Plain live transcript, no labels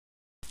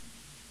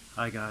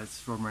Hi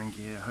guys, Rob Marenghi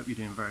here. I hope you're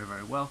doing very,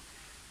 very well.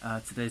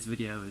 Today's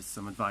video is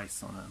some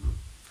advice on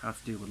how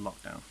to deal with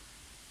lockdown.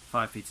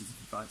 5 pieces of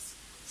advice.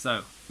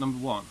 So, number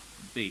 1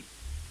 would be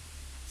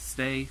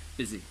stay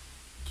busy.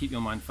 Keep your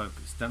mind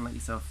focused. Don't let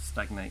yourself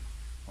stagnate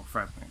or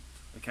fragment,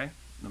 okay?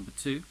 Number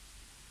 2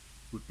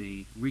 would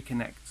be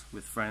reconnect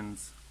with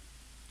friends,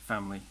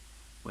 family,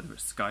 whether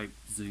it's Skype,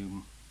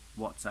 Zoom,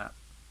 WhatsApp,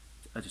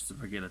 or just a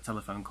regular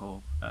telephone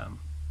call.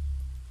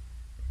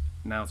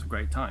 Now's a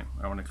great time,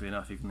 ironically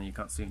enough, even though you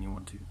can't see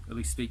anyone, to at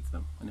least speak to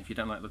them. And if you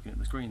don't like looking at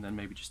the screen, then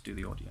maybe just do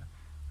the audio.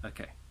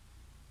 Okay.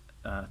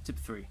 Tip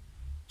 3: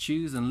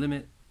 choose and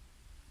limit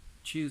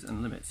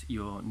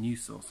your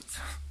news sources.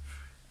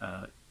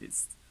 I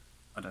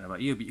don't know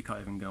about you, but you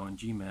can't even go on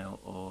Gmail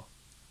or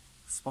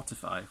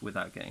Spotify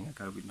without getting a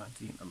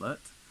COVID-19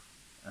 alert.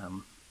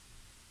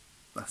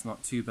 That's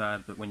not too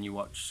bad, but when you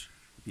watch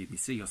the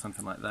BBC or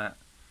something like that,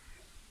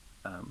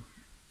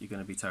 you're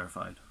going to be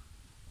terrified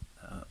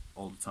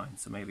all the time,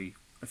 so maybe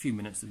a few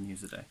minutes of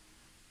news a day.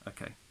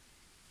 Okay.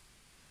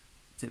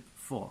 Tip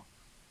 4: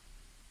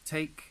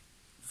 take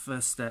the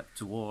first step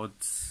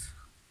towards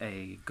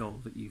a goal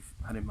that you've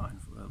had in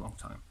mind for a long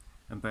time,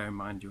 and bear in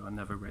mind you are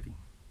never ready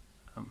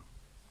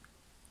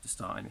to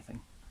start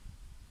anything.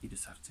 You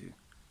just have to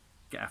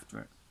get after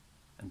it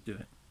and do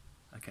it.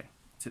 Okay.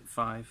 Tip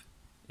 5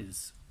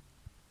 is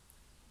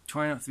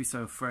try not to be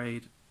so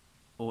afraid,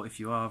 or if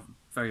you are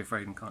very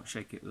afraid and can't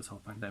shake it with this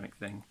whole pandemic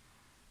thing,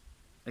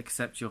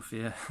 accept your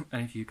fear.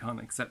 And if you can't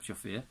accept your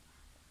fear,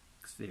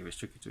 because fear is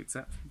tricky to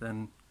accept,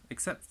 then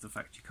accept the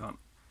fact you can't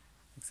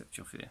accept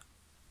your fear.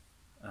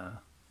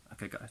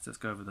 Okay guys, let's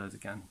go over those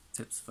again.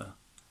 Tips for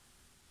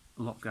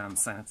lockdown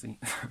sanity.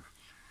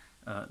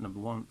 Number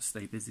 1,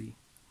 stay busy.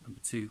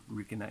 Number 2,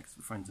 reconnect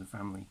with friends and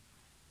family.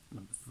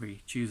 Number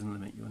 3, choose and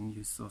limit your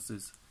news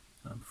sources.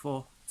 Number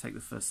 4, take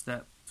the first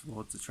step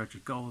towards a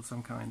treasured goal of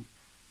some kind.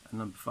 And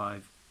number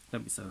 5,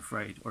 don't be so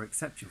afraid, or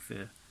accept your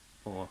fear,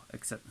 or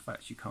accept the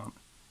fact you can't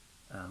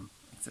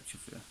accept your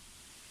fear.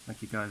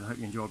 Thank you guys. I hope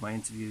you enjoyed my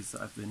interviews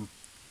that I've been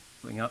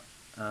putting up.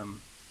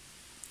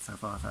 So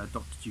far I've had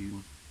Dr.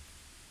 June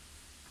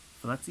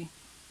Folletti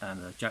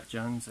and Jack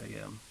Jones,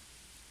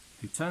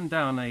 who turned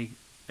down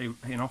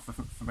an offer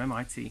from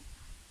MIT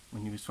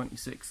when he was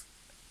 26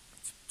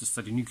 to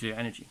study nuclear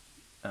energy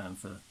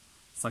for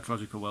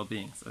psychological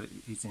well-being. So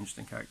he's an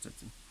interesting character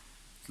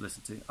to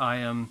listen to.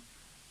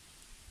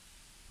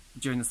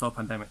 During this whole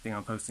pandemic thing,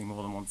 I'm posting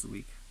more than once a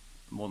week,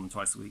 more than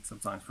twice a week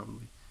sometimes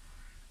probably,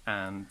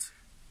 and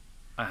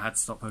I had to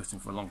stop posting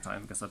for a long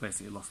time because I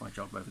basically lost my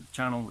job over the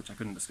channel, which I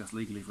couldn't discuss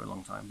legally for a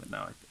long time, but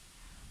now I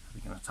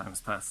think enough time has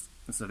passed,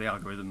 and so the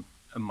algorithm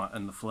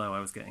and the flow I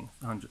was getting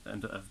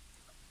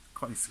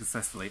quite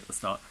successfully at the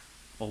start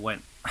all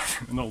went,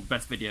 and all the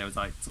best videos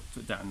I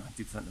took down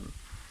 90% of them.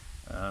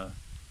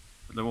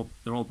 But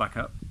they're all back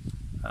up.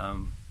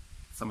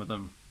 Some of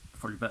them are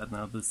probably better than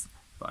others,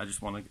 but I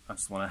just want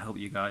to help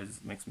you guys.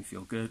 It makes me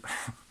feel good.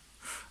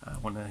 I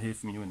want to hear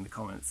from you in the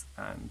comments,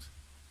 and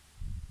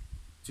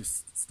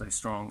just stay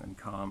strong and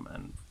calm,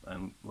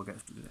 and we'll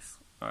get through this.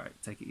 Alright,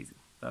 take it easy.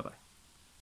 Bye bye.